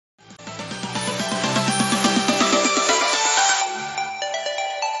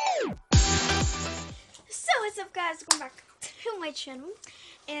my channel,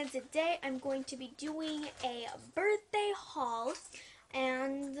 and today I'm going to be doing a birthday haul,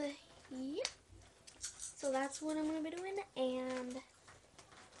 and yeah, so that's what I'm going to be doing. And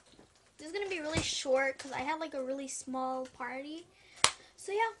this is going to be really short because I had like a really small party,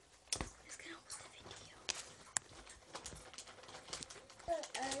 so yeah, let's get on with the video.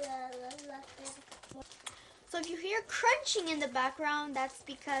 So if you hear crunching in the background, that's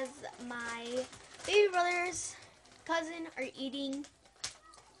because my baby brother's cousin are eating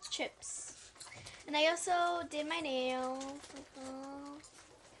chips. And I also did my nails.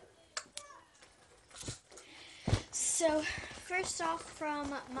 So first off,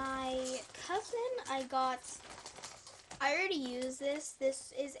 from my cousin, I already used this.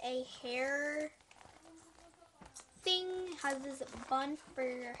 This is a hair thing. It has this bun for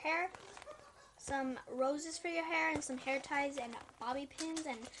your hair, some roses for your hair, and some hair ties and bobby pins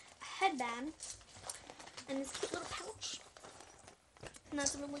and a headband, and this cute little pouch. And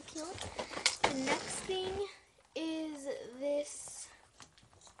that's really cute. The next thing is this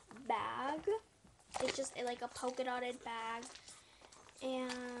bag. It's just like a polka dotted bag,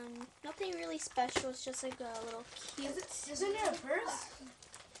 and nothing really special. It's just like a little cute. Isn't it a purse?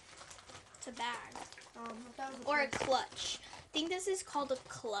 It's a bag. I thought it was Or a clutch. I think this is called a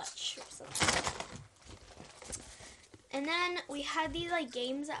clutch or something. And then we had these like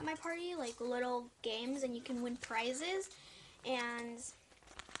games at my party, like little games, and you can win prizes. And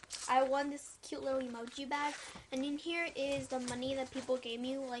I won this cute little emoji bag. And in here is the money that people gave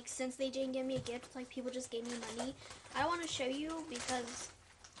me. Like, since they didn't give me a gift, like people just gave me money. I want to show you because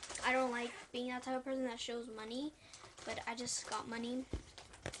I don't like being that type of person that shows money, but I just got money.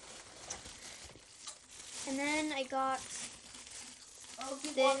 And then I got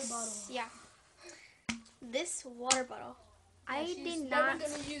this this, water bottle. yeah, this water bottle. I She's did never not,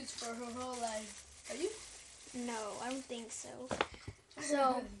 gonna use for her whole life. Are you? no, I don't think so.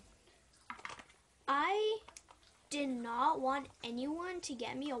 So, I did not want anyone to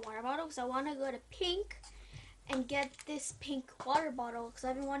get me a water bottle because I want to go to Pink and get this pink water bottle because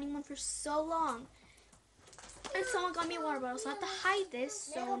I've been wanting one for so long. And someone got me a water bottle, so I have to hide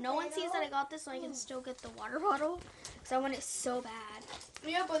this so no one sees that I got this, so I can still get the water bottle because I want it so bad.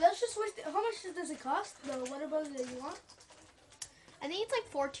 Yeah, but that's just wasted. How much does it cost? The water bottle that you want? I think it's like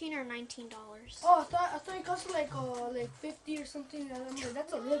 $14 or $19. Oh, I thought it cost like 50 or something. And I'm like,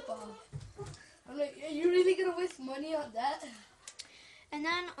 that's a ripoff. I'm like, are you really gonna waste money on that? And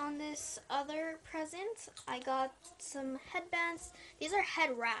then on this other present, I got some headbands. These are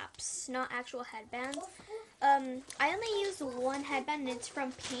head wraps, not actual headbands. I only used one headband, and it's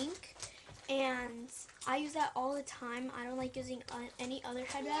from Pink, and I use that all the time. I don't like using any other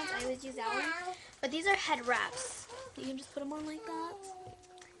headbands. I always use that one. But these are head wraps. You can just put them on like that.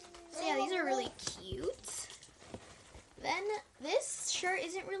 So yeah, these are really cute. Then this shirt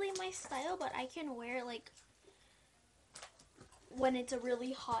isn't really my style, but I can wear it like when it's a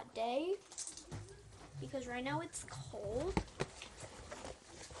really hot day, because right now it's cold.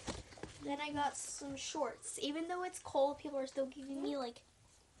 Then I got some shorts. Even though it's cold, people are still giving me like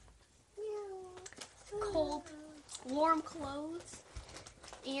cold, warm clothes.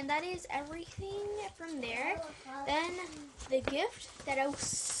 And that is everything from there. Then the gift that I was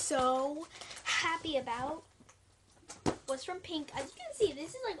so happy about was from Pink. As you can see,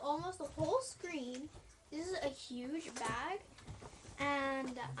 this is like almost the whole screen. This is a huge bag.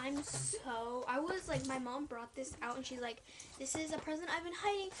 And I was like, my mom brought this out and she's like, this is a present I've been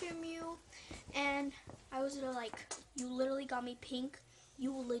hiding from you. And I was like, you literally got me pink.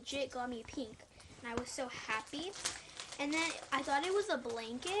 You legit got me pink. And I was so happy. And then I thought it was a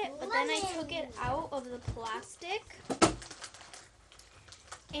blanket, but then I took it out of the plastic.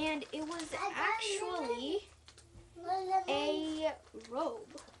 And it was actually a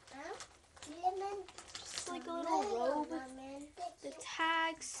robe. Just like a little robe. The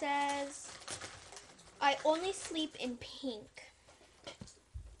tag says, I only sleep in pink.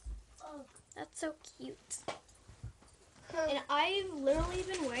 That's so cute. And I've literally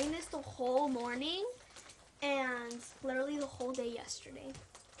been wearing this the whole morning and literally the whole day yesterday.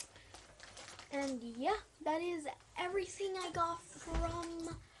 And yeah, that is everything I got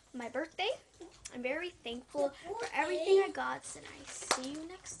from my birthday. I'm very thankful for everything I got, and I see you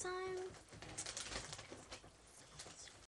next time.